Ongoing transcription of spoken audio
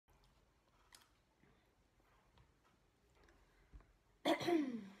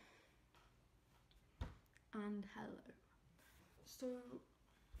And hello. So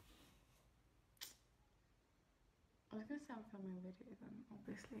I was gonna say I'm filming a video then,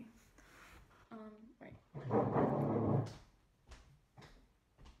 obviously. Wait.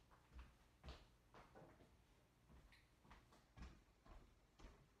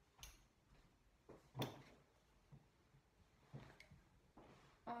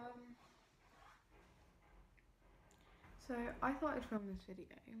 So I thought I'd film this video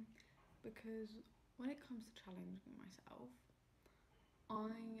because when it comes to challenging myself,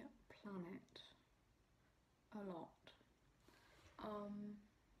 I plan it a lot.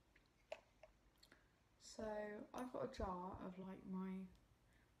 So I've got a jar of like my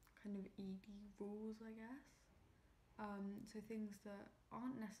kind of ED rules, I guess. So things that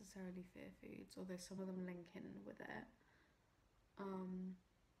aren't necessarily fear foods, although some of them link in with it.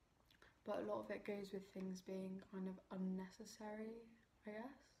 But a lot of it goes with things being kind of unnecessary, I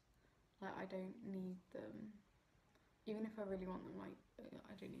guess. Like I don't need them. Even if I really want them, like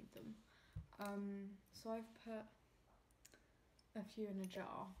I don't need them. So I've put a few in a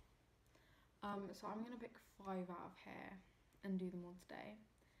jar. So I'm gonna pick 5 out of here and do them all today.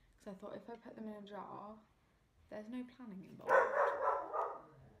 Because I thought if I put them in a jar, there's no planning involved,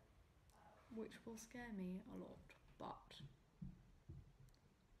 which will scare me a lot, but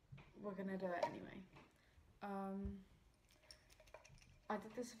we're gonna do it anyway. I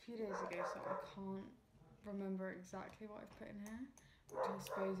did this a few days ago, so I can't remember exactly what I've put in here, which I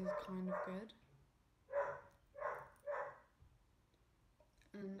suppose is kind of good.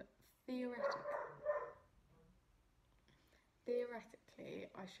 And theoretically,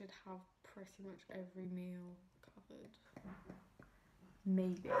 I should have pretty much every meal covered.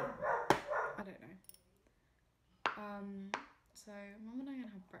 Maybe. I don't know. So Mum and I are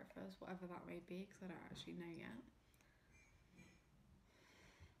gonna have breakfast, whatever that may be, because I don't actually know yet.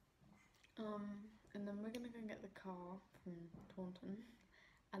 And then we're gonna go get the car from Taunton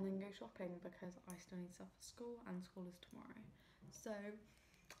and then go shopping because I still need stuff for school and school is tomorrow. So,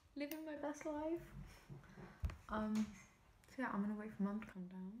 living my best life. So yeah, I'm gonna wait for Mum to come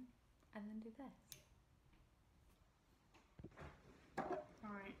down and then do this.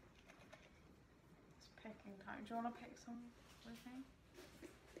 Alright. It's picking time. Do you wanna pick some with me?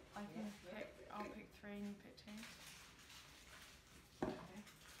 I'll pick 3 and you pick 2.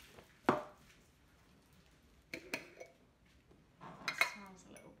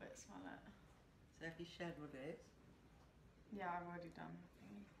 So have you shared what it is? Yeah, I've already done the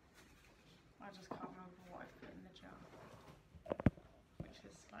thingy. I just can't remember what I've put in the jar, which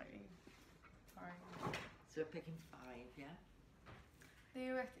is slightly worrying. So we're picking 5, yeah?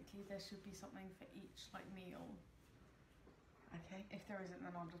 Theoretically, there should be something for each like meal. Okay. If there isn't,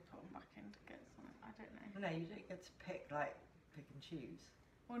 then I'll just put them back in to get something. I don't know. No, you don't get to pick and choose.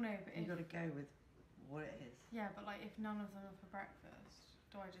 Well, no, but you've got to go with what it is. Yeah, but like if none of them are for breakfast,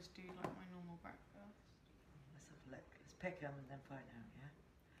 do I just do like my normal breakfast? Let's have a look. Let's pick them and then find out, yeah?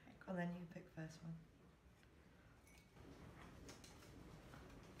 Okay, cool. And then you pick first one.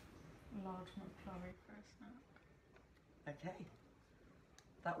 Large McFlurry for a snack. Okay.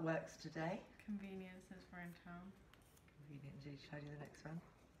 That works today. Convenience is we're in town. Convenient indeed. Shall I do the next one?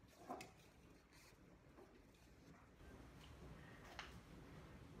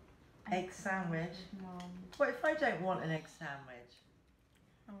 Egg sandwich. Mum. What if I don't want an egg sandwich?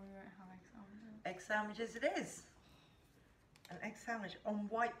 Oh, we won't have egg sandwiches. Egg sandwiches it is. An egg sandwich on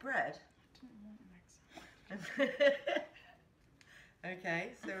white bread. I didn't want an egg sandwich.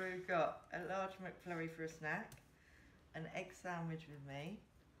 Okay, so we've got a large McFlurry for a snack, an egg sandwich with me.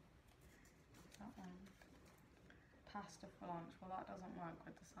 That one. Pasta for lunch. Well, that doesn't work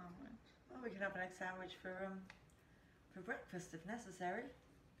with the sandwich. Well, we can have an egg sandwich for breakfast if necessary.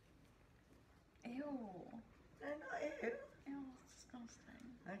 Ew. No, not ew. Ew, that's disgusting.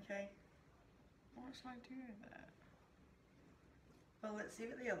 Okay. What should I do with it? Well, let's see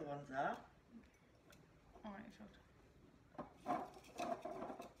what the other ones are. Alright, sure.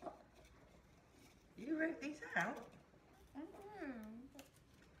 You wrote these out?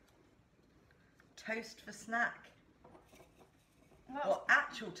 Toast for snack. That's Or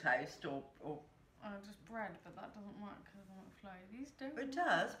actual toast or just bread, but that doesn't work because of the McFlurry. These don't It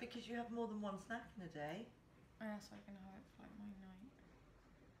does, because you have more than one snack in a day. Oh, yeah, so I can have it for like my night.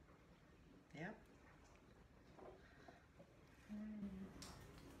 Yep.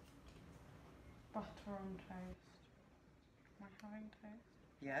 Butter on toast. Am I having toast?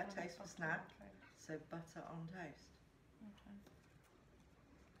 Yeah, Or toast for butter snack. on toast? So butter on toast. Okay.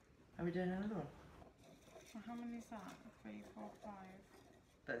 Are we doing another one? Well, how many is that? 3, 4, 5.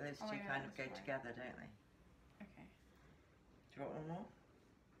 But those Oh, two yeah, kind of that's go right. together, don't they? Okay. you want one more?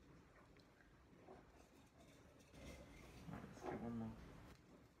 Right, let's get one more.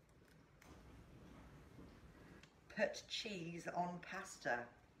 Put cheese on pasta.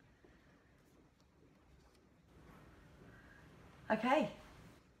 Okay.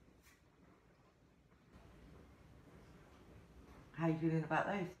 How are you feeling about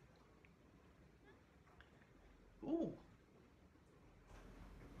those? Ooh.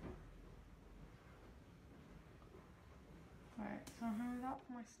 Right, so I'll have that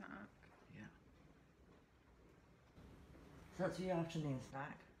for my snack. Yeah. So that's your afternoon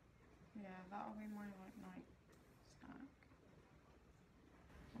snack. Yeah, that'll be my like night snack.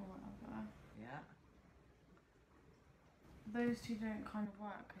 Or whatever. Yeah. Those two don't kind of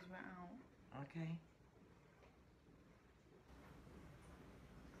work because we're out. Okay.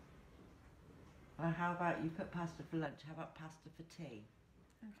 Well, how about you put pasta for lunch? How about pasta for tea?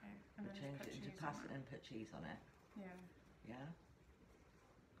 Okay. And then Change just put it into cheese pasta on it. and put cheese on it. Yeah. Yeah.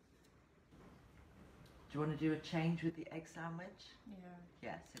 Do you want to do a change with the egg sandwich? Yeah.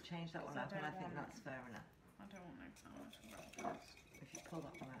 Yeah, so change that one up, and I think that's fair enough. I don't want egg sandwich for breakfast. If you pull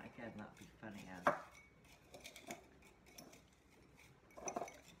that one out again, that'd be funny, yeah.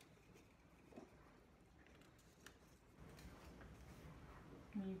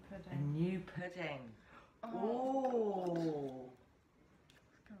 New A pudding. new pudding. Oh. Ooh.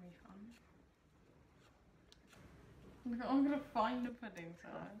 It's gonna be fun. I'm gonna find a pudding, so.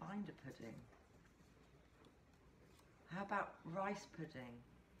 Find a pudding. How about rice pudding?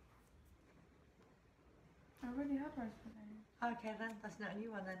 I already had rice pudding. Okay then, that's not a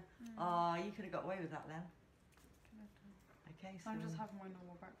new one then. Mm. Oh, you could have got away with that then. Could have done. Okay, so. I'm just having my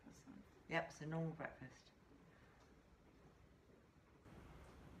normal breakfast then. Yep, so normal breakfast.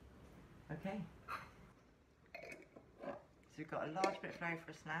 Okay. So we've got a large bit of flour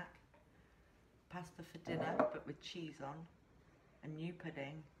for a snack, pasta for dinner but with cheese on, a new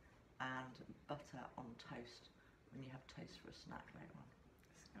pudding, and butter on toast when you have toast for a snack later on.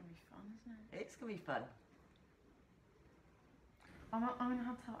 It's gonna be fun, isn't it? It's going to be fun. I'm gonna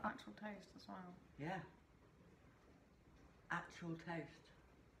have to have actual toast as well. Yeah. Actual toast.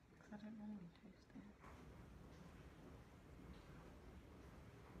 Because I don't normally toast it.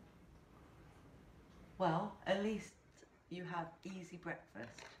 Well, at least you have easy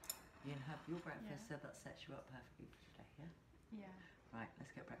breakfast. You can have your breakfast, Yeah. so that sets you up perfectly for today, yeah? Yeah. Right,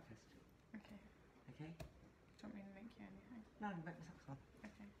 let's get breakfast. Okay. Okay? Do you want me to make you anything? No, I'm going to make myself one.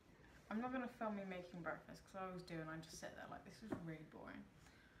 Okay. I'm not gonna film me making breakfast because I always do, and I just sit there like this is really boring.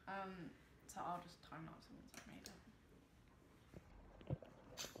 So I'll just time lapse it once I've made it.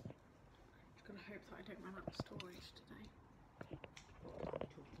 Just gotta hope that I don't run out of storage today.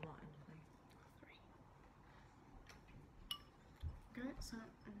 Okay, so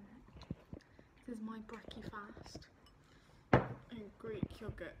this is my brekkie fast. Greek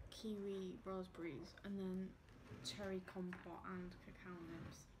yogurt, kiwi, raspberries, and then cherry compote and cacao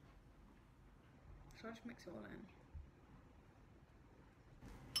nibs. Should I just mix it all in?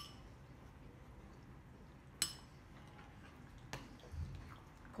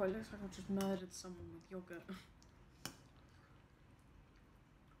 Quite looks like I've just murdered someone with yogurt.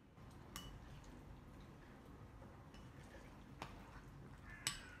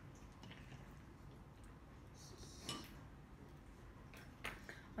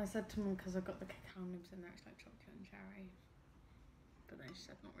 I said to Mum because I got the cacao nibs in there, it's like chocolate and cherry. But then she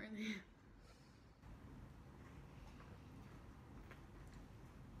said not really.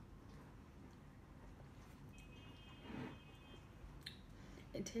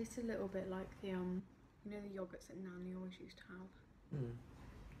 It tastes a little bit like the you know the yogurts that Nanny always used to have. Mm.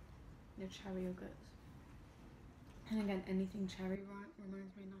 The cherry yogurts. And again, anything cherry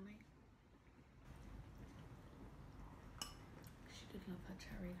reminds me of Nanny. She did love her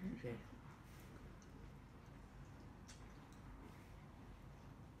cherry, didn't she?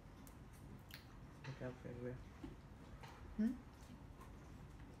 Philadelphia. Hmm?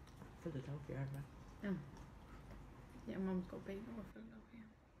 Philadelphia, Oh. Yeah, Mum's got baby oil Philadelphia.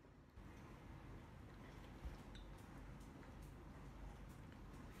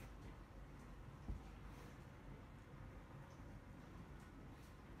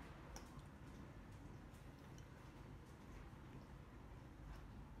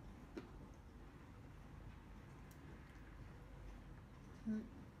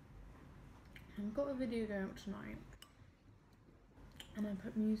 I've got a video going up tonight, and I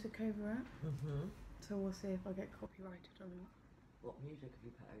put music over it. So we'll see if I get copyrighted or not. What music have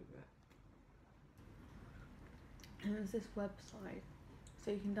you put over it? And it's this website,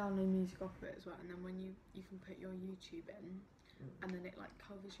 so you can download music off of it as well. And then when you can put your YouTube in, and then it like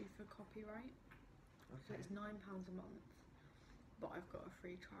covers you for copyright. So Okay. it's £9 a month, but I've got a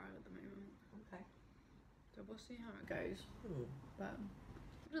free trial at the moment. Okay. So we'll see how it goes. But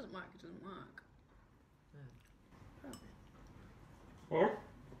if it doesn't work, it doesn't work. Yeah. Oh.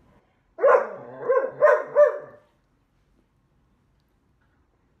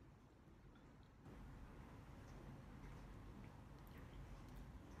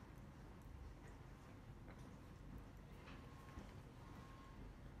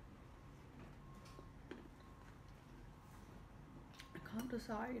 I can't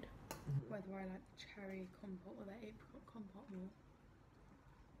decide whether I like the cherry compote or the apricot compote more.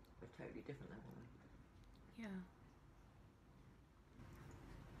 They're totally different level. Yeah.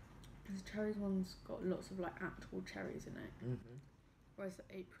 The cherries one's got lots of like actual cherries in it, whereas the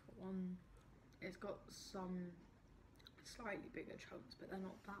apricot one, it's got some slightly bigger chunks, but they're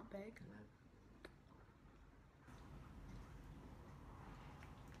not that big. No.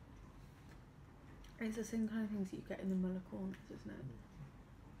 It's the same kind of things that you get in the Muller corners, isn't it?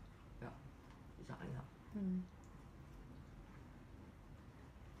 Yeah, exactly that. I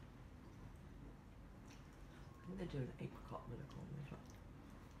think they're doing apricot with a corn as well.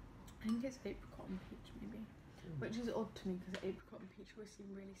 I think it's apricot and peach maybe, which is odd to me because apricot and peach always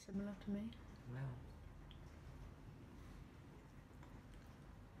seem really similar to me. Wow.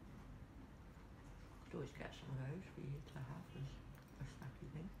 Could always get some of those for you to have as a snacky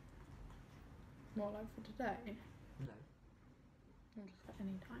thing. What, like for today? No. Or just at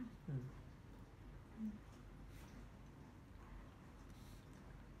any time?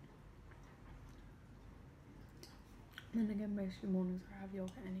 Then again, most of the mornings I have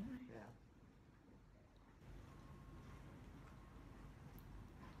yogurt anyway. Yeah.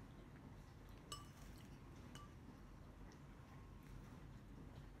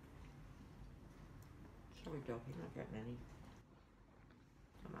 Sorry, dog, you're not getting any.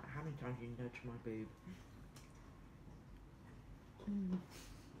 No matter how many times you nudge my boob.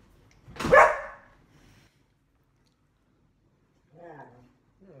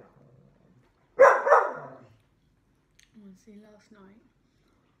 See, last night,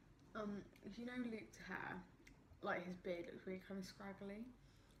 you know Luke's hair, like his beard looks really kind of scraggly.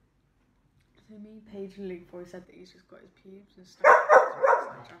 So me, Paige and Luke always said that he's just got his pubes and stuff,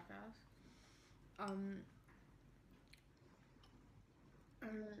 like jackass.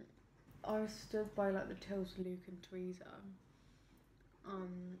 I was stood by like the tills with Luke and Teresa.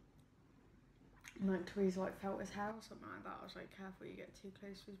 And like Teresa like felt his hair or something like that. I was like, careful, you get too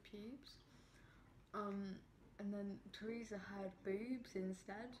close to his pubes. And then Teresa had boobs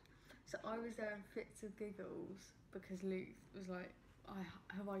instead. So I was there in fits of giggles because Luke was like,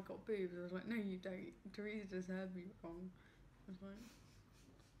 have I got boobs? I was like, no, you don't. Teresa just heard me wrong. I was like...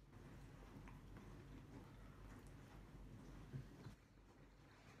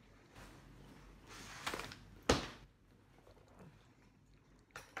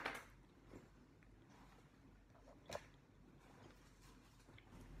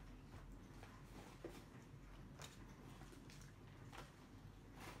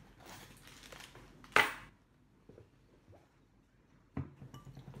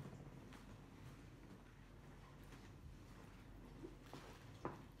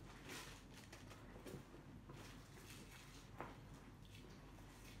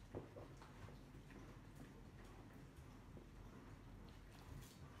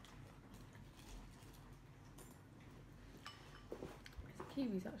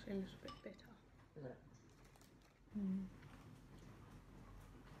 Kiwi's actually a little bit bitter. Is it?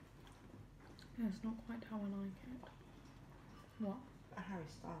 Yeah, it's not quite how I like it. What? A Harry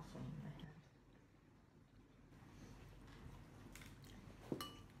Styles song in my head.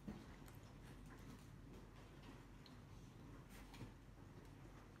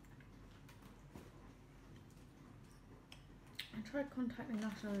 I tried contacting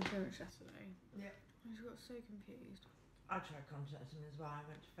National Insurance yesterday. Yeah. I just got so confused. I tried contacting them as well. I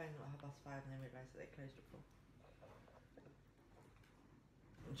went to phone at 5:30 and then realised that they closed at 4.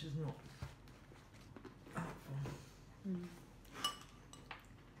 Which is not helpful.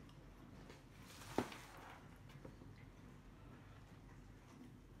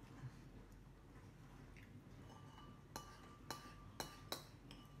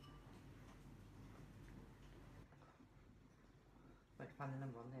 Went to find the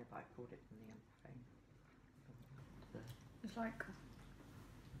number on there, but I called it from the phone. It's like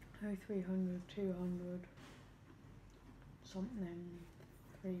 0300 200 something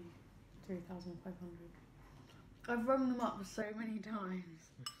 3,500. I've rung them up so many times.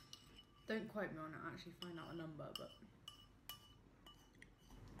 Don't quote me on it, actually find out a number, but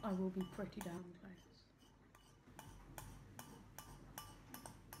I will be pretty damn close.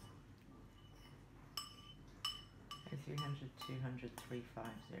 200, 200,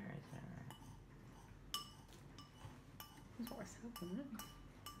 3500. That's what I said, wasn't it?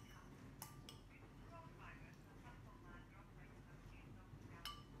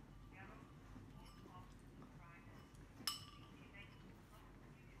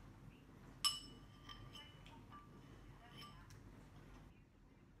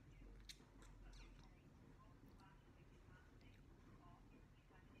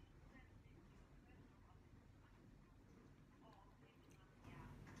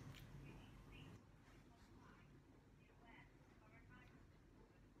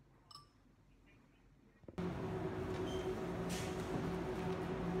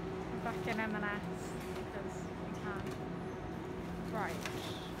 Back in M&S because we can. Right.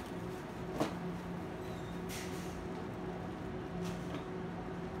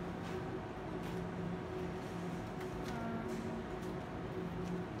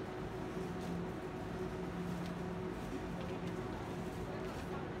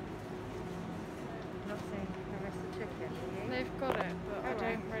 Not saying the rest of the chicken, are you? They've got it, but I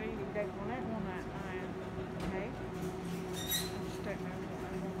don't really You don't want it? want it. No. Okay. I just don't know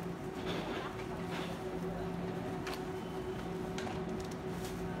what I want.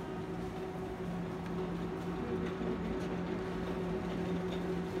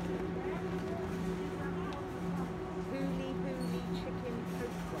 Hooly chicken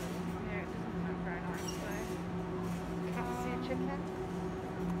toast roll. Yeah, it doesn't look very nice though. Katsu chicken.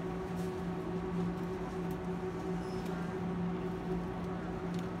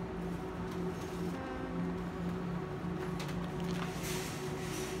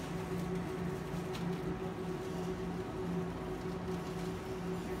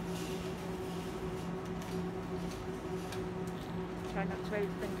 Try not to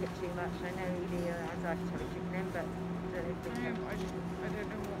overthink it too much. I know the anxiety to have a chicken in, but don't overthink it. I don't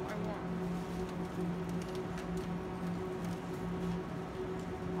know what I want.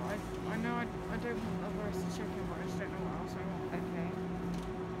 I know I don't want the roasted chicken, but I just don't know what else I want. Okay.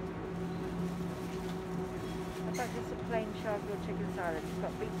 How about just a plain charcoal chicken salad? It's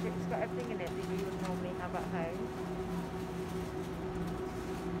got beef chicken, it's got everything in it that you would normally have at home.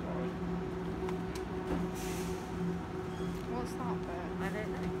 What's that bit? I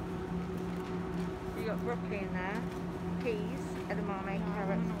don't know. You got broccoli in there, peas, edamame, No, I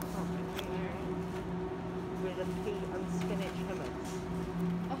carrots, don't know what that bit is. with a pea and spinach hummus.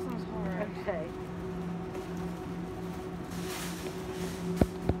 That sounds horrid. Okay.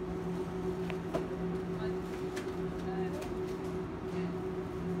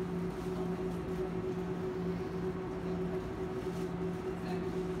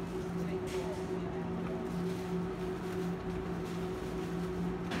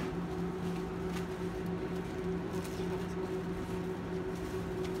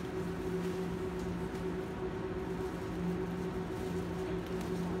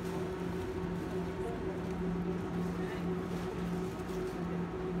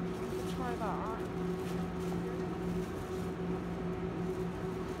 Try that.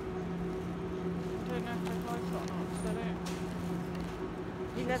 I don't know if I like it or not, because I don't.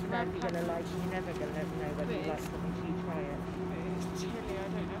 You never know if you're going to like it. You're never going to know whether you But like it's- something until you try it. It's chilly, I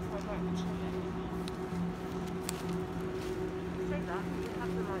don't know if I like the chili. Say that, you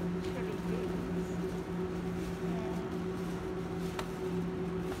have to like chili beans.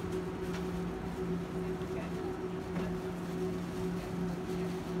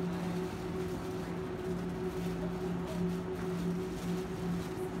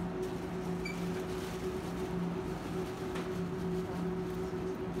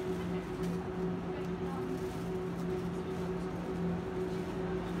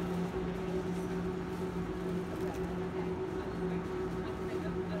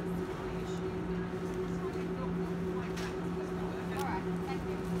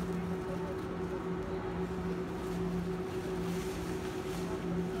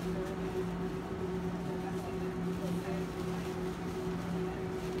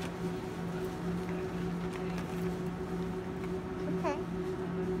 Okay.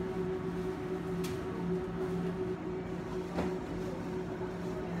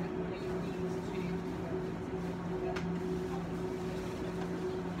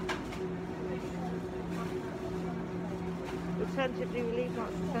 Alternatively, we leave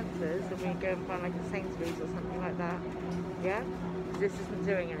Marks and Spencer's and we go and find like a Sainsbury's or something like that. Yeah? 'Cause this isn't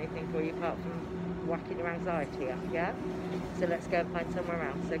doing anything for you apart from whacking your anxiety up, yeah? So let's go and find somewhere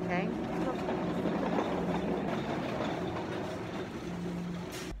else, okay?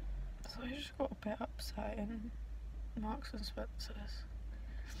 So I just got a bit upset in Marks and Spencer's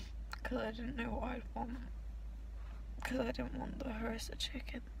because I didn't know what I'd want, because I didn't want the harissa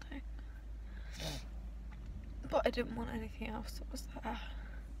chicken thing. But I didn't want anything else that was there.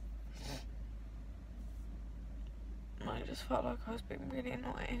 And I just felt like I was being really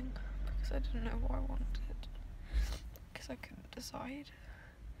annoying because I didn't know what I wanted. Because I couldn't decide.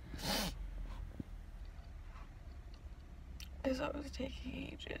 Because I was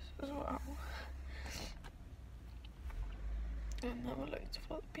taking ages as well. And there were loads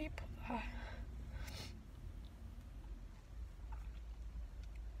of other people there.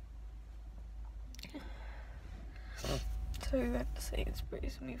 So we went to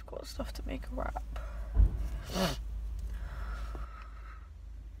Sainsbury's and we've got stuff to make a wrap.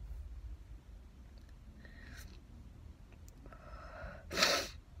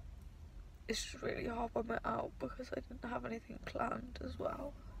 It's just really hard when we're out because I didn't have anything planned as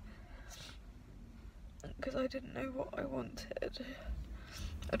well. Because I didn't know what I wanted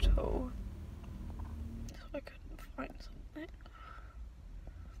at all. So I couldn't find something.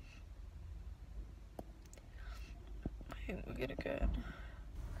 I think we're gonna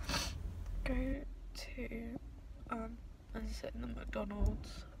go to and sit in the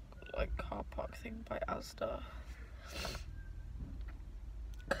McDonald's like car park thing by Asda.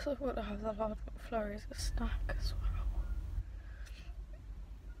 Because I want to have the large McFlurry as a snack as well.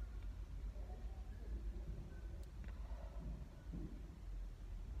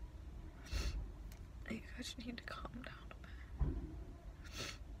 I think I just need to calm down a bit.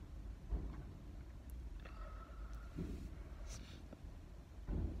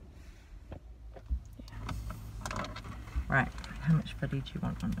 Right, how much fuddy do you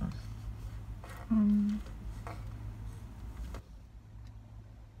want on yours?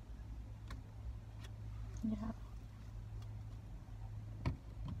 Yeah.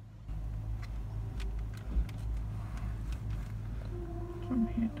 From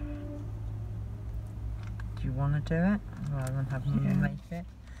here. Do you want to do it rather than have Mum make it?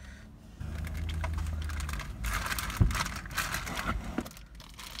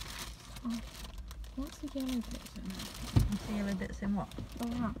 Oh, what's the yellow bits in there? What's the yellow bits in what? Oh,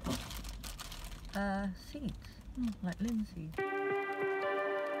 that. Seeds, like linseed.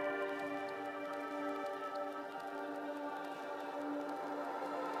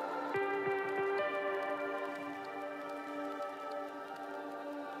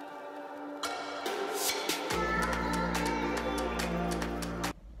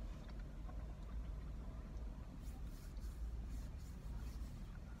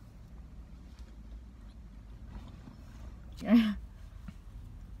 Yeah.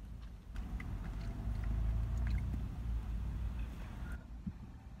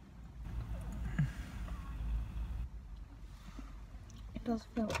 It does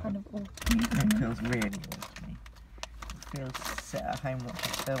feel kind of autumny. It feels really autumny. It feels sit at home watch a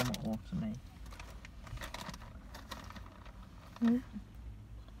film autumny. Yeah.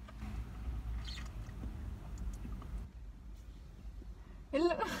 It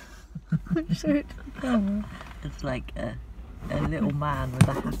looks so clever. It's like a little man with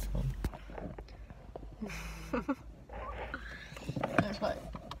a hat on. It's like,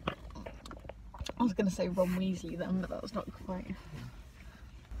 I was going to say Ron Weasley then, but that was not quite.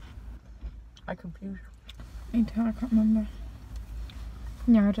 I confuse you. Me too, I can't remember.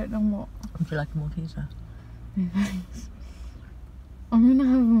 Yeah, I don't know what. Would you like a Malteser? No thanks. I'm going to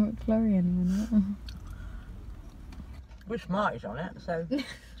have a McFlurry in a minute. With Smarties on it, so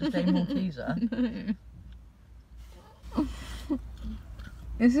just a Malteser.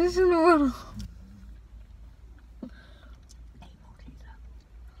 This isn't one. A Malteser.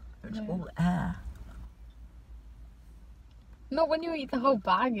 It's all air. Not when you eat the whole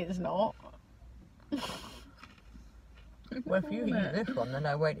bag, it's not. Well, if you eat this one, then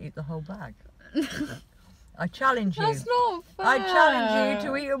I won't eat the whole bag. I challenge you. That's not fair. I challenge you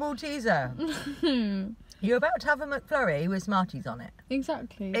to eat a Malteser. You're about to have a McFlurry with Smarties on it.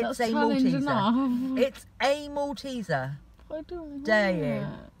 Exactly. It's That's a challenge Malteser. enough. It's a Malteser. I don't Dare want you? it.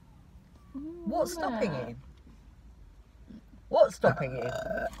 What's I stopping want you? What's stopping you?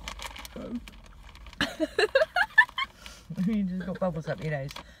 You just got bubbles up your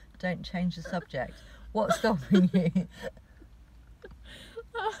nose. Don't change the subject. What's stopping you?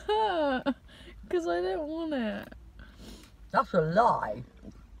 Because I don't want it. That's a lie.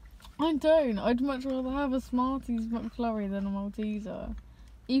 I don't. I'd much rather have a Smarties McFlurry than a Malteser.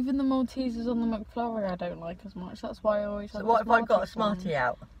 Even the Maltesers on the McFlurry I don't like as much. That's why I always have So what if I got a Smarties Smartie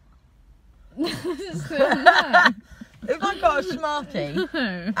out? one. If I got a Smartie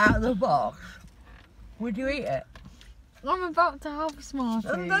out of the box, would you eat it? I'm about to have a Smarties.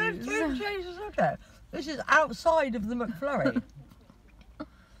 And then don't change the subject. This is outside of the McFlurry.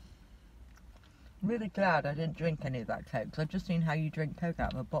 Really glad I didn't drink any of that Coke, because I've just seen how you drink Coke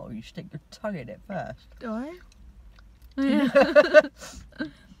out of a bottle. You stick your tongue in it first. Do I? Yeah.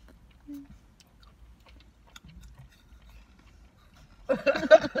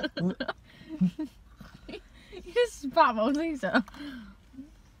 You spat Malteser.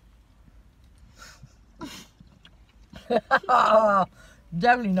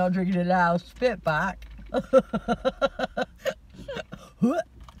 Definitely not drinking it now. Spit back.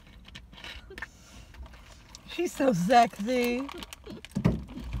 She's so sexy.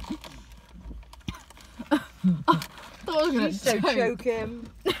 She's so choking.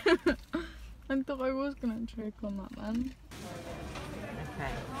 I thought I was gonna choke on that then.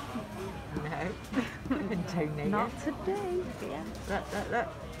 Okay. No. Donate Not it. today. Yeah. Look.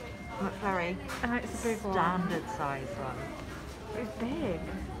 McFlurry. Oh, it's a big one. Standard size one. It's big.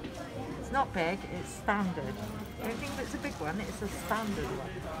 It's not big, it's standard. The only thing that's a big one, it's a standard one.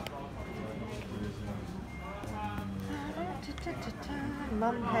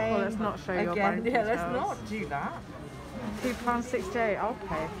 Mum pay. Well, let's not show your bank Yeah, let's details. not do that. £2.68. I'll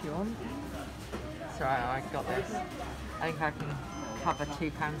pay if you want. It's alright, I got this. I think I can cover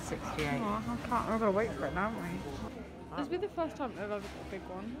 £2.68. Oh, I can't. We're gonna wait for it now, aren't we? This will be the first time I've ever got a big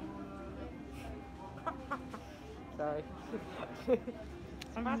one. Sorry.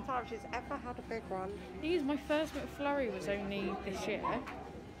 It's the first time she's ever had a big one. My first McFlurry was only this year.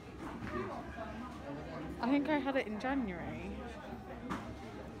 I think I had it in January.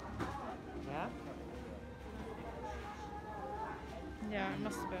 Yeah? Yeah, it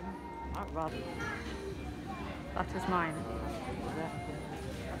must have been. I'd rather. That is mine.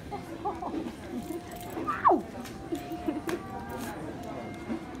 Ow!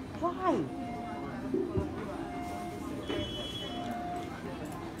 Why?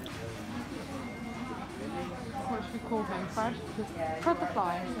 What should we call him? Fred?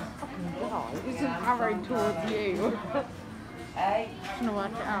 Butterfly. Fucking God. This is arrowed towards you. Hey? Trying to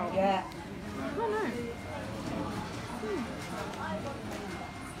work it out. Yeah. I don't know.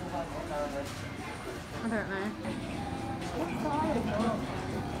 I don't know.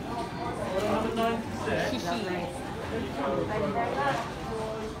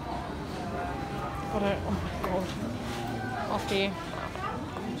 Got it. Oh my God. After you.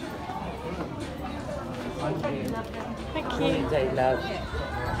 Thank you. Day, love.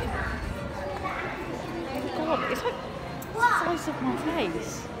 God, it's like the size of my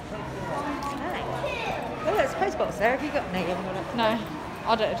face. Oh, there's a post box there. Have you got any? No,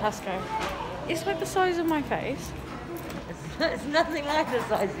 I don't at Tesco. It's like the size of my face. It's nothing like the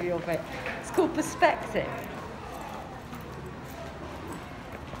size of your face. It's called perspective.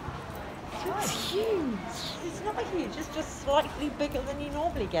 It's huge. It's not huge. It's just slightly bigger than you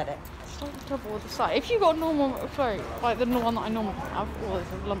normally get it. It's like double the size. If you got a normal McFlurry, like the one that I normally have, oh,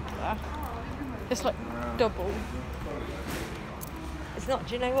 there's a lump there. It's like double. It's not.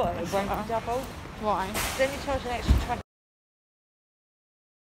 Do you know what? It won't be double. Why? Then you charge an extra 20.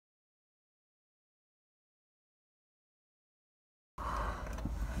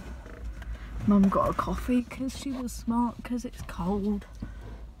 Mum got a coffee because she was smart because it's cold.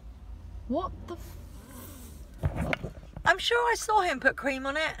 What the I'm sure I saw him put cream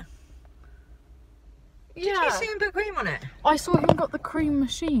on it. Did you see him put cream on it? I saw him got the cream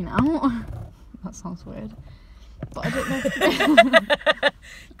machine out. That sounds weird. But I don't know.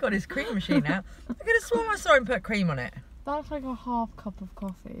 Got his cream machine out. I could have sworn I saw him put cream on it. That's like a half cup of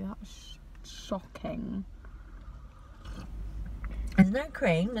coffee. That's shocking. There's no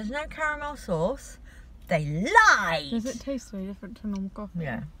cream, there's no caramel sauce. They lied! Does it taste very different to normal coffee?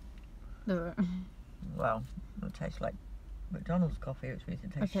 Yeah. Does it? Well, it tastes like McDonald's coffee, which means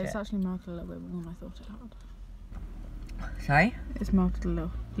it tastes Okay, shit. it's actually melted a little bit more than I thought it had. Sorry? It's melted a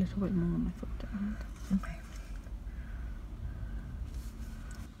little bit more than I thought it had. Okay.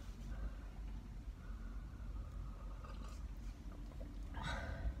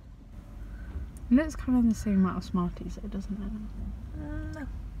 And it's kind of the same amount of Smarties, though, doesn't it? No.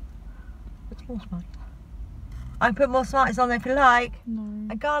 It's more Smarties. I can put more Smarties on there if you like.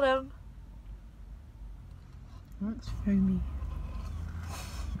 No. I got them. That's foamy.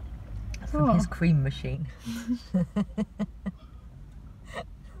 That's from his cream machine.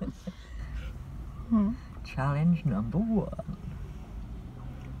 Huh? Challenge number 1.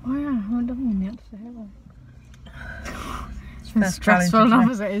 Oh yeah, I haven't done one yet today, have I? It's been First stressful challenge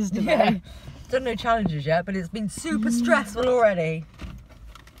enough today. as it is today. Yeah. Done no challenges yet, but it's been super stressful already.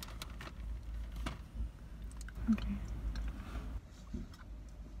 Okay.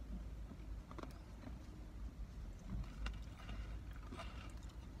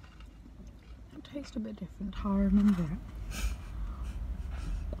 It tastes a bit different how I remember it.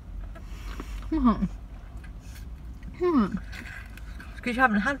 Come on. Come on. It's because you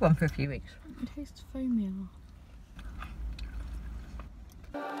haven't had one for a few weeks. It tastes foamier.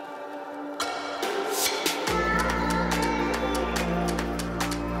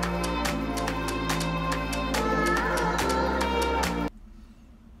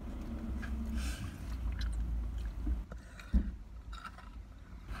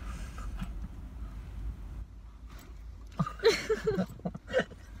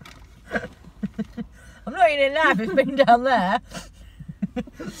 saying it now if it's been down there.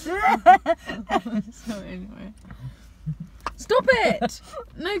 So anyway. Stop it!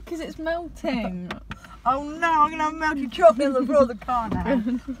 No, because it's melting. Oh no, I'm going to have melted chocolate on the floor of the car now.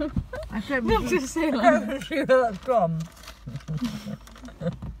 I don't Not to say like that. see where that's gone.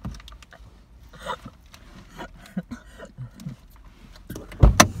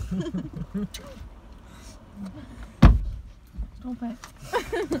 Stop it.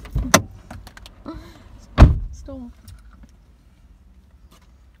 Stop.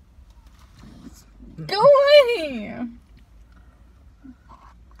 Go away!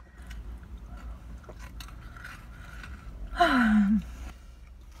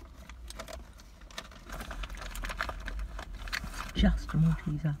 Just a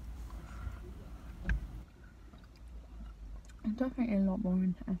Malteser. There's definitely a lot more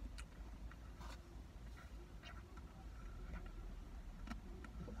in here.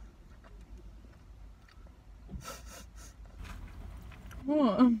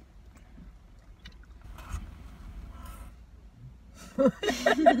 What?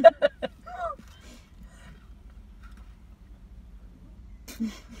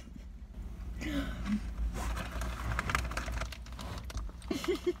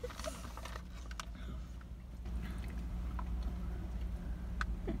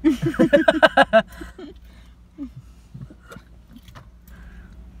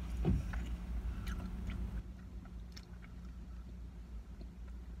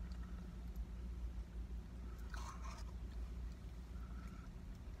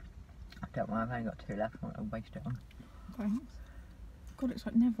 Don't worry, I've only got 2 left. I won't waste it on. Thanks. God, it's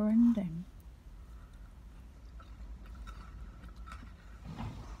like never ending.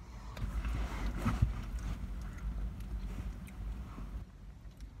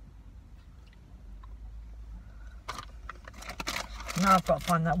 Now I've got to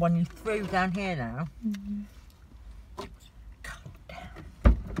find that one you threw down here now. Mm-hmm. God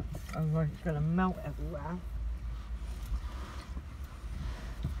damn. Otherwise it's going to melt everywhere.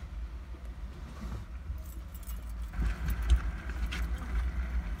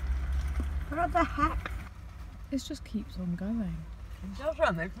 What the heck? It just keeps on going. It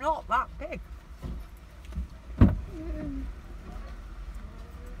doesn't, it's not that big.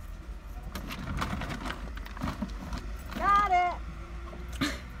 Got it!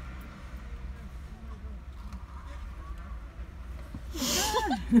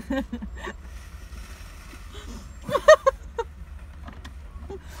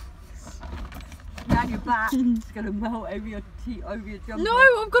 Now you're back. It's gonna melt over your teeth, over your jumper. No,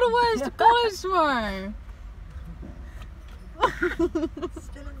 I've got to wear to college tomorrow.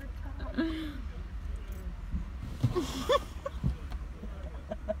 Still in the car.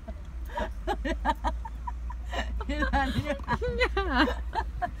 You're landing your hand. Yeah.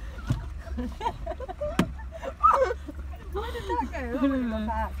 Where did that go? Oh, in my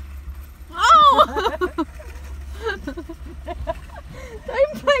back. Oh!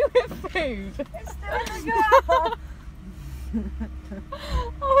 Don't play with food. It's still in the car.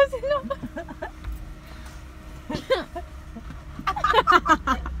 Oh, is it not?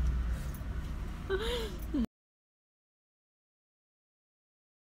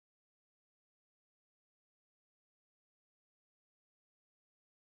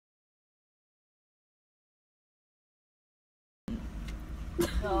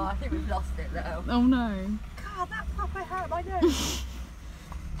 Oh, I think we've lost it though. Oh no. God, that proper hurt my nose.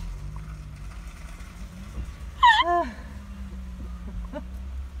 Ew,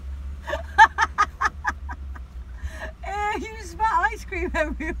 you spat ice cream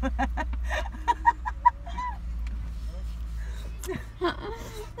everywhere.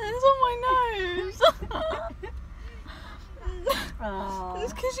 It's on my nose. Oh.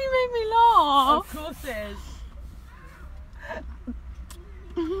 It's because you made me laugh. Of course it is.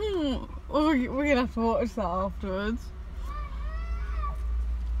 We're gonna have to watch that afterwards.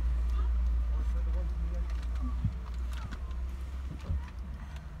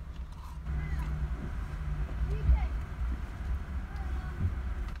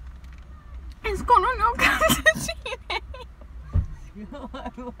 It's gone on your canteen.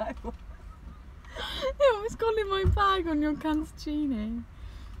 It's gone in my bag on your canteen.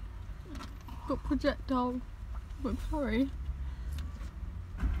 Got projectile. But sorry.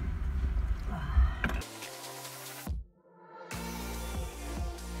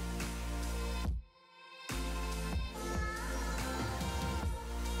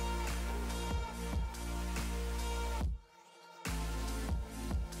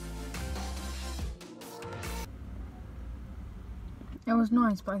 It was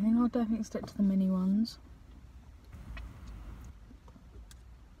nice, but I think I'll definitely stick to the mini ones.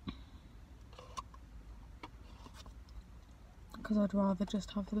 because I'd rather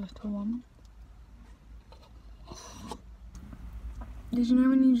just have the little one. Did you know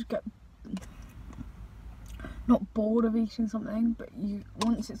when you just get not bored of eating something, but you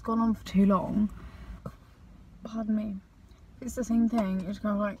once it's gone on for too long, pardon me, it's the same thing, it's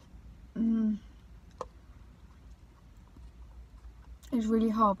kind of like, it's really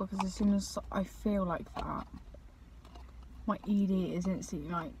hard because as soon as I feel like that, my ED is instantly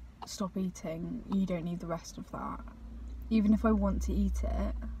like, stop eating, you don't need the rest of that. Even if I want to eat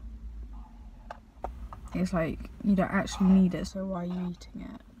it, it's like, you don't actually need it, so why are you eating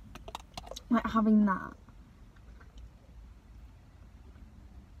it? Like having that,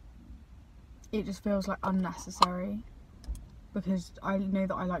 it just feels like unnecessary, because I know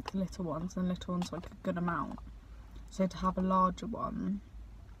that I like the little ones, and the little ones like a good amount. So to have a larger one,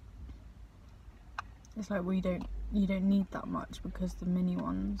 it's like, well, you don't need that much because the mini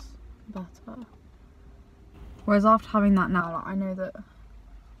one's better. Whereas after having that now, like, I know that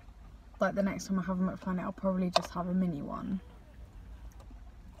like the next time I have a McFlurry, I'll probably just have a mini one,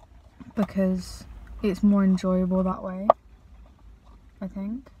 because it's more enjoyable that way, I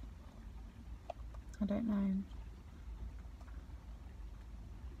think. I don't know.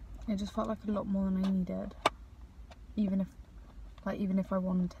 It just felt like a lot more than I needed, even if I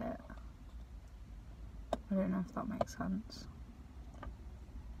want it. I don't know if that makes sense.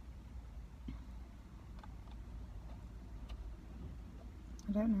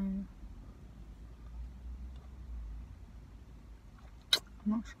 I don't know.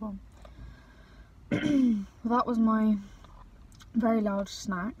 I'm not sure. Well, that was my very large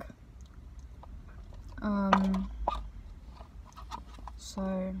snack. So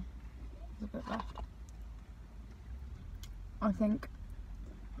there's a bit left. I think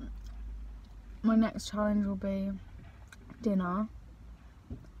my next challenge will be dinner.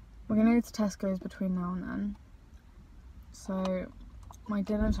 We're gonna go to Tesco's between now and then. So my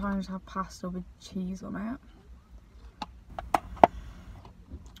dinner challenge will have pasta with cheese on it.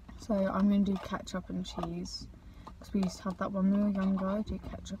 So I'm going to do ketchup and cheese, because we used to have that when we were younger. I do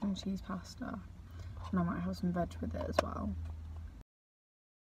ketchup and cheese pasta, and I might have some veg with it as well.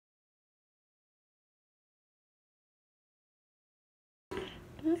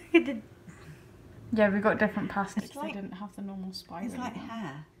 Look at the... Yeah, we got different pasta because like, they didn't have the normal spice. It's like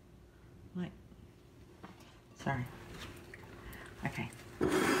hair. Like... Sorry. Okay.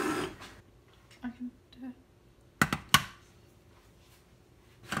 I can do it.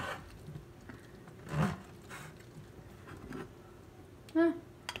 Ah.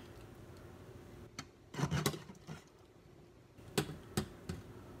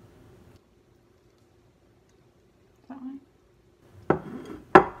 Is that right?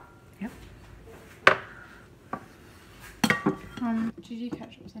 Yep. Do you do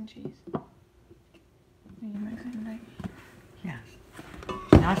ketchup and cheese? You mix it, don't you? Yeah.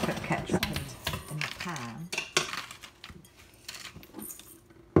 Now I put ketchup in the pan.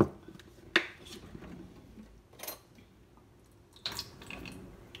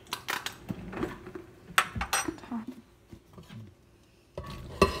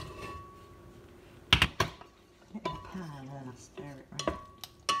 Stir it right.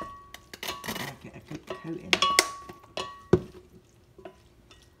 I'll get a good coat in it.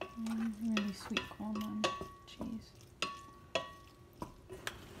 Really sweet corn and cheese.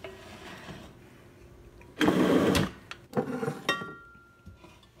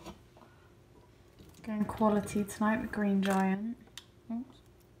 Going quality tonight with Green Giant. Oops.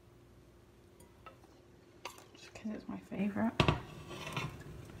 Just because it's my favourite.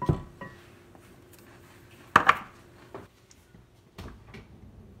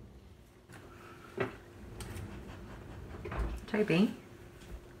 Toby,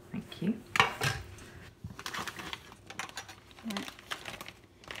 thank you. Right.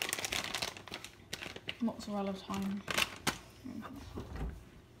 Mozzarella time.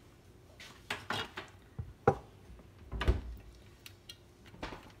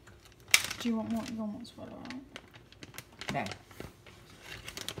 Do you want your mozzarella out? No.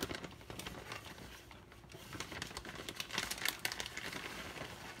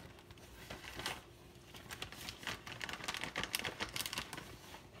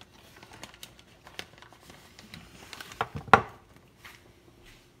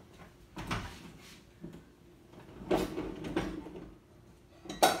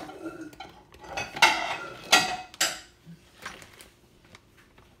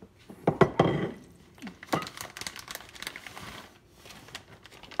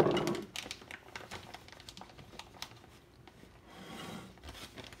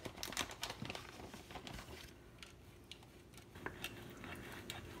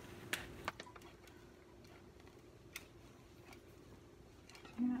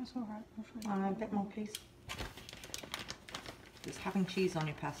 it's alright. I'll try A bit more, please. It's having cheese on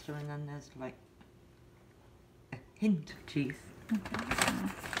your pasta, and then there's like a hint of cheese. Okay.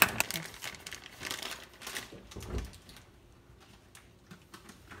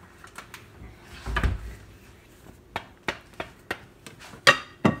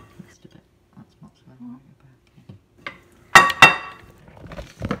 Just a bit. That's mozzarella. Okay.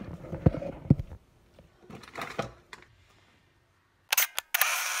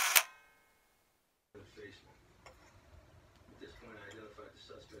 At this point, I identified the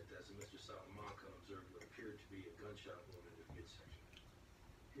suspect as a Mr. Salamanca and observed what appeared to be a gunshot wound in his midsection.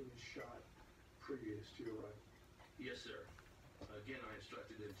 He was shot previous to your arrival. Yes, sir. Again, I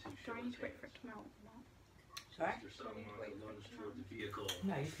instructed him to Do show I his need to wait for it hands. to melt? Not? Sorry? Mr. Salamanca lunged toward the vehicle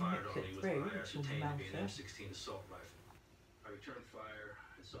No, you and can fired mix on it me with through, what I which will ascertained to be an melt it. M16 assault rifle. I returned fire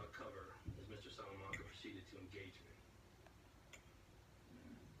and sought cover as Mr. Salamanca proceeded to engage me.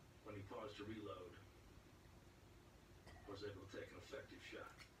 When he paused to reload, I was able to take an effective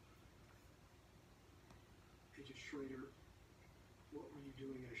shot. Agent Schrader, what were you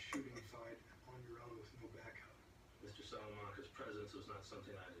doing in a shooting fight on your own with no backup? Mr. Salamanca's presence was not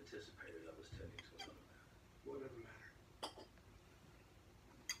something I had anticipated. I was tending to another matter. What other matter?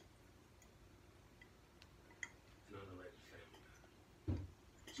 An unrelated family matter.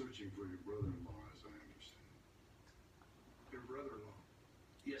 Searching for your brother-in-law, as I understand. Your brother-in-law.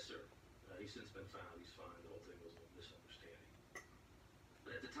 Yes, sir. He's since been found. He's fine. The whole thing was a misunderstanding.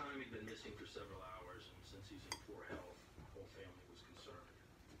 But at the time, he'd been missing for several hours, and since he's in poor health, the whole family was concerned.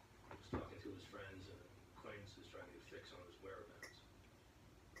 He was talking to his friends and acquaintances trying to get a fix on his whereabouts.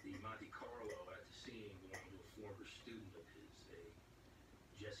 The Monte Carlo at the scene belonged to a former student of his, a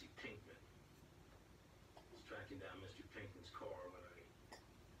Jesse Pinkman. I was tracking down Mr. Pinkman's car when I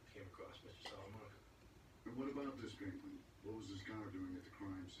came across Mr. Salamanca. And what about this Pinkley? What was his car doing at the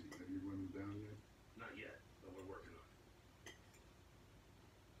crime scene? Have you run him down yet? Not yet, but we're working on it.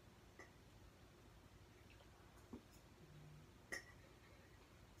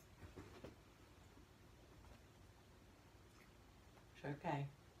 It's okay.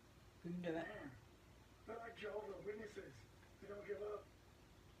 You can do it. They're like Jehovah's Witnesses. They don't give up.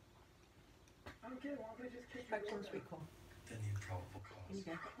 I don't get it. Why don't they just kick your Back to door the sweet down? corn. Then the improbable Here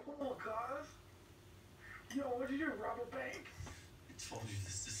you cause. go. Oh, cuz? Yo, what'd you do? Rob a bank? I told you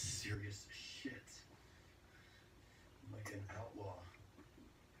this is serious shit. I'm like an outlaw.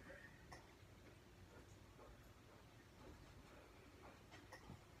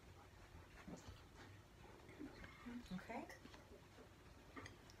 Okay.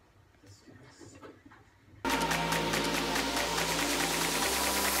 Let's do this.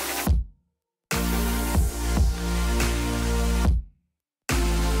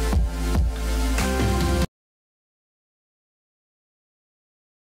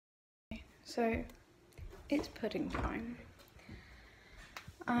 So it's pudding time,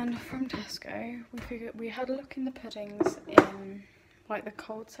 and from Tesco we had a look in the puddings in like the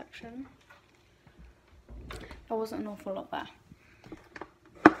cold section. There wasn't an awful lot there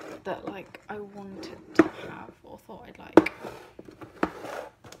that like I wanted to have or thought I'd like.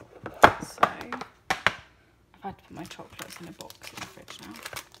 So I've had to put my chocolates in a box in the fridge now.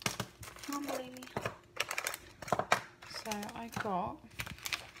 Family. So I got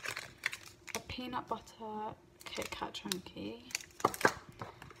a peanut butter Kit Kat chunky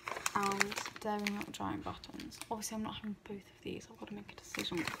and Dairy Milk giant buttons. Obviously I'm not having both of these. I've got to make a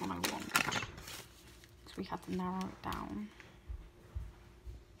decision which one I want. So we had to narrow it down.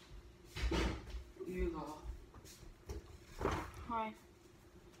 You go. Hi.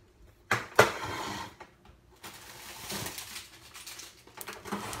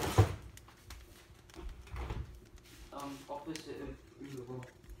 Opposite of Ugo.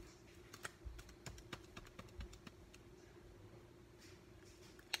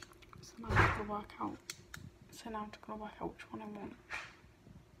 So now I've got to work out. So now I've got to work out which one I want.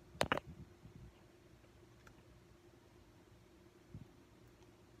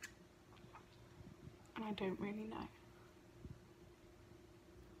 And I don't really know.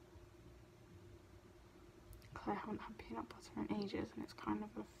 Because I haven't had peanut butter in ages and it's kind of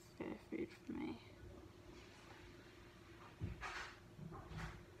a fear food for me.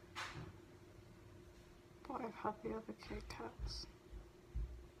 But I've had the other Kit Kats.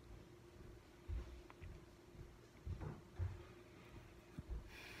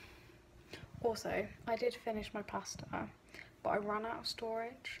 Also, I did finish my pasta, but I ran out of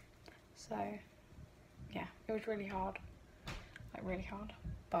storage. So, yeah, it was really hard. Like, really hard.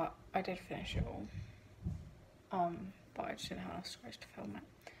 But I did finish it all. But I just didn't have enough storage to film it.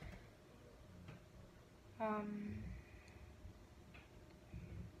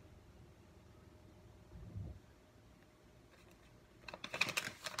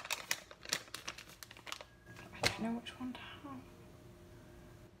 which one to have.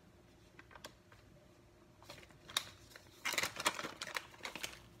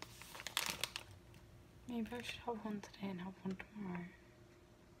 Maybe I should have one today and have one tomorrow.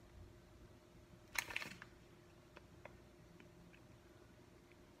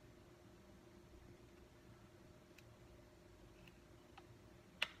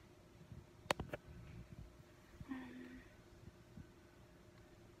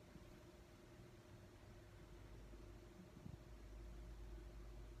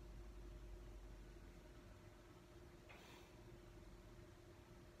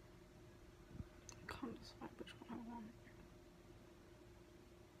 Can't decide which one I want.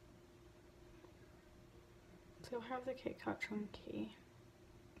 So I'll have the Kit Kat chunky.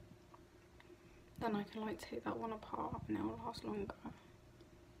 Then I can like take that one apart and it'll last longer.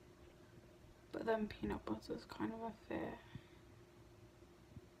 But then peanut butter is kind of a fear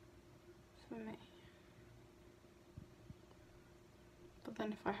for me. But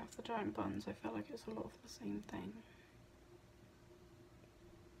then if I have the giant buns, I feel like it's a lot of the same thing.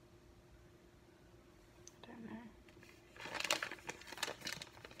 I don't know.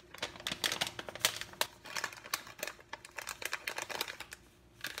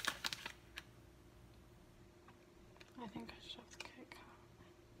 I think I should have the Kit Kat.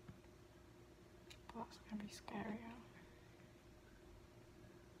 But that's going to be scarier.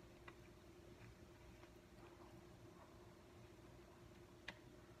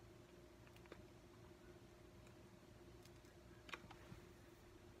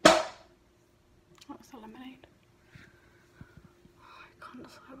 That was the lemonade. I can't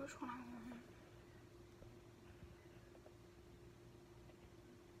decide which one I want.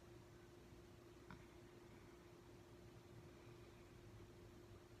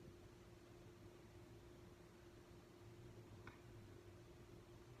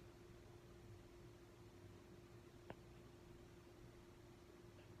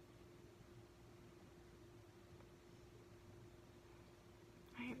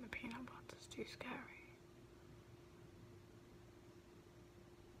 I think the peanut butter's too scary.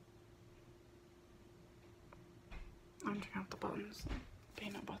 I'm gonna have the buns.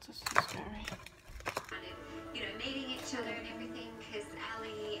 Peanut butter's too scary. You know, meeting each other and everything, because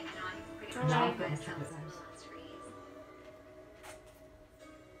Ali and I have pretty Oh, much wow. known ourselves for the last 3 years.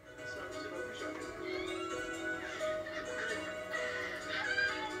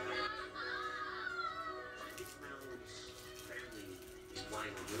 Mel's family is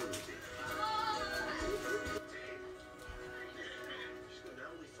lying on her a bit. She's got an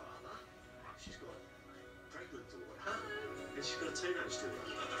elderly father, she's got a pregnant daughter, and she's got a teenage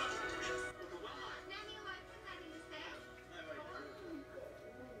daughter. Nanny will open that in a sec.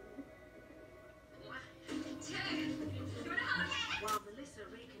 Two. You want a hug? While Melissa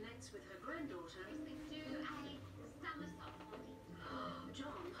reconnects with her granddaughter, Let's do a somersault for me.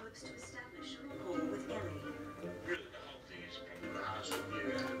 John hopes to establish a rapport with Ellie. Really, the whole thing is probably the hardest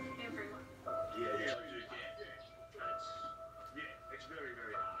review out of Everyone. Yeah. It's very,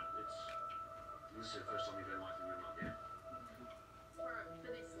 very hard. This is the first time you've been like in your mum, yeah? For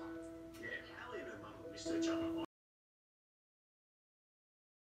this lot. Yeah, Ali and her mum missed each other.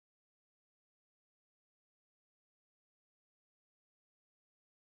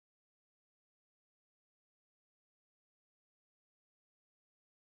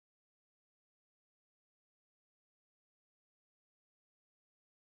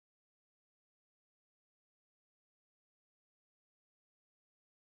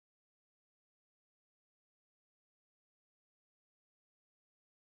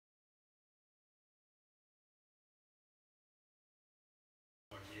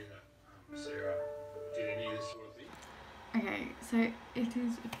 Sarah did any of this sort of thing? Okay, so it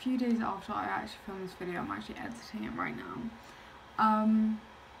is a few days after I actually filmed this video. I'm actually editing it right now.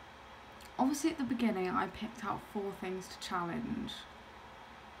 Obviously at the beginning I picked out 4 things to challenge.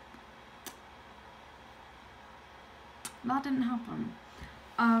 That didn't happen.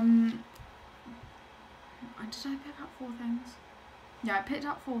 Did I pick out 4 things? Yeah, I picked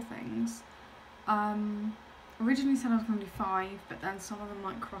out 4 things. Originally said I was going to do 5, but then some of them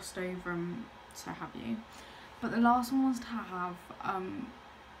like crossed over and so have you. But the last one was to have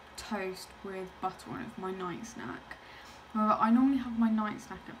toast with butter on it for my night snack. However, I normally have my night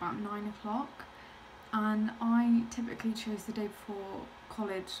snack at about 9 o'clock, and I typically chose the day before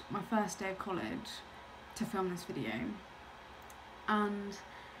college, my first day of college, to film this video. And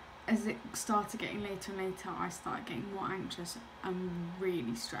as it started getting later and later, I started getting more anxious and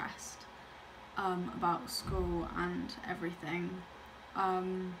really stressed about school and everything,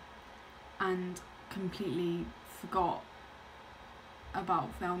 and completely forgot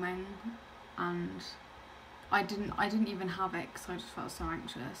about filming, and I didn't even have it because I just felt so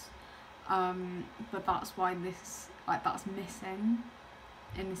anxious. But that's why this, like, that's missing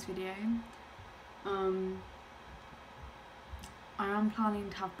in this video. I am planning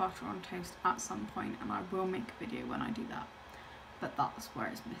to have butter on toast at some point, and I will make a video when I do that, but that's where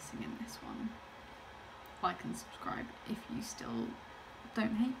it's missing in this one. Like and subscribe if you still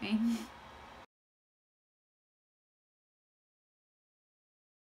don't hate me.